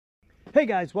Hey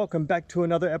guys, welcome back to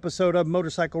another episode of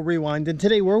Motorcycle Rewind, and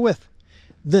today we're with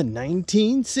the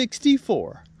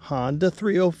 1964 Honda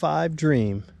 305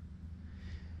 Dream.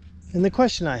 And the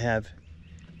question I have,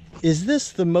 is this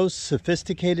the most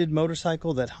sophisticated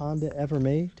motorcycle that Honda ever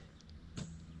made?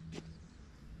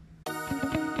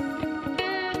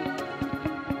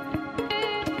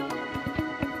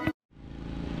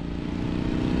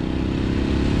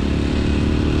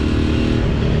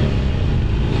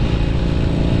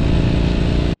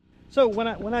 So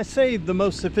when I say the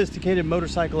most sophisticated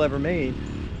motorcycle ever made,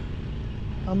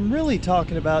 I'm really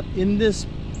talking about in this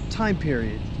time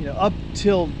period, up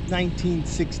till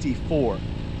 1964.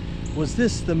 Was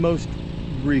this the most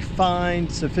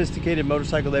refined, sophisticated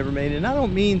motorcycle ever made? And I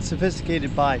don't mean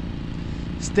sophisticated by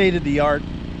state-of-the-art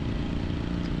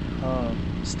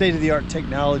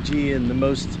technology and the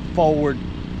most forward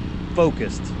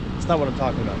focused. It's not what I'm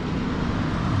talking about.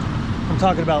 I'm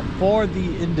talking about for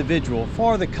the individual,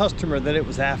 for the customer that it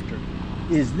was after.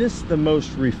 Is this the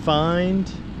most refined,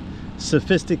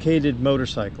 sophisticated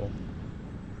motorcycle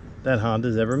that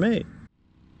Honda's ever made?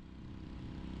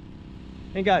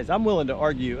 And guys, I'm willing to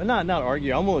argue, and not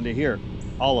argue, I'm willing to hear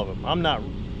all of them.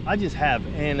 I just have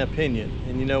an opinion.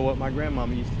 And you know what my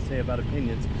grandmama used to say about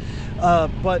opinions.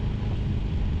 But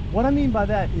what I mean by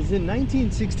that is in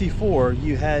 1964,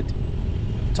 you had,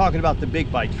 talking about the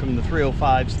big bikes from the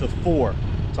 305s, the four,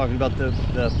 talking about the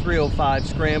 305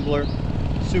 Scrambler,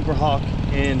 Super Hawk,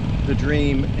 and the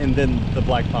Dream, and then the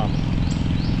Black Bomber.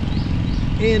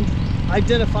 And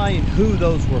identifying who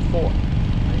those were for,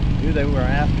 right? Who they were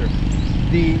after.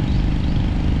 The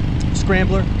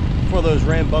Scrambler, for those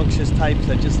rambunctious types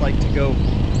that just like to go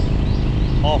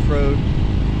off-road,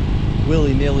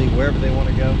 willy-nilly, wherever they want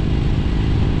to go.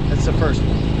 That's the first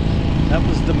one. That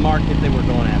was the market they were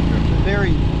going after. It was a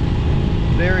very,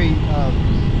 very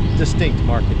distinct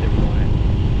market they were going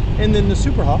after. And then the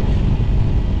Super Hawk,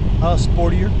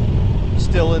 sportier,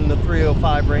 still in the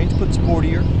 305 range, but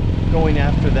sportier, going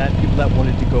after that, people that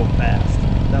wanted to go fast,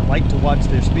 that liked to watch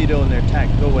their speedo and their tack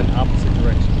go in opposite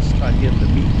directions, trying to get them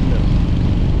to meet in the middle.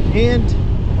 And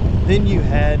then you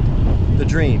had the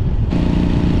Dream.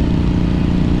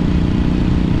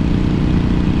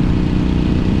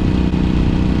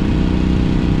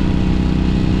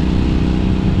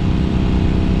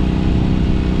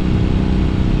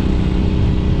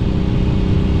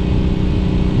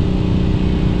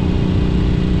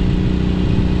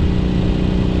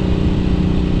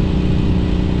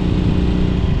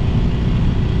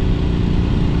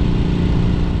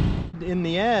 In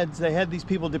the ads, they had these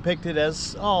people depicted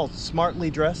as all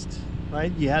smartly dressed,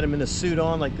 right? You had them in a suit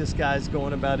on, like this guy's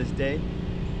going about his day.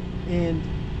 And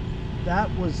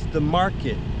that was the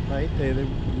market, right? They were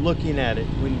looking at it.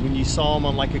 When you saw them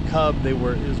on like a Cub, it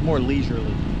was more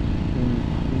leisurely.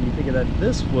 When you think of that,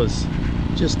 this was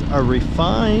just a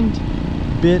refined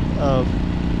bit of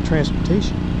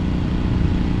transportation.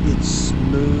 It's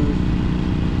smooth.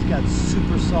 It's got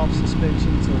super soft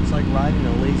suspension, so it's like riding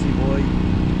a lazy boy.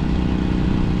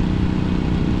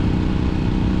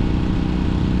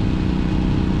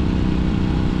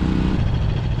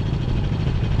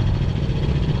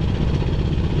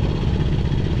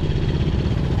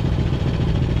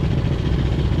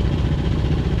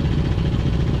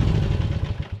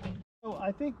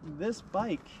 I think this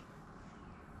bike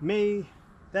may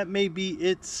be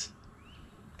its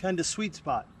kind of sweet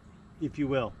spot, if you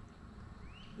will.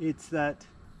 It's that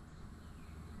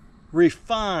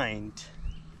refined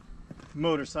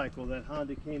motorcycle that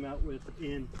Honda came out with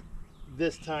in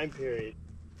this time period.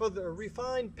 For the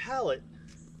refined palate,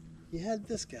 you had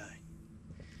this guy.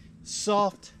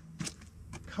 Soft,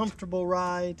 comfortable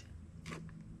ride,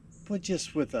 but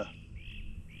just with a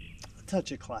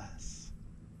touch of class.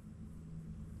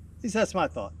 At least that's my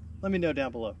thought. Let me know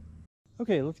down below.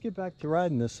 Okay, let's get back to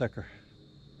riding this sucker.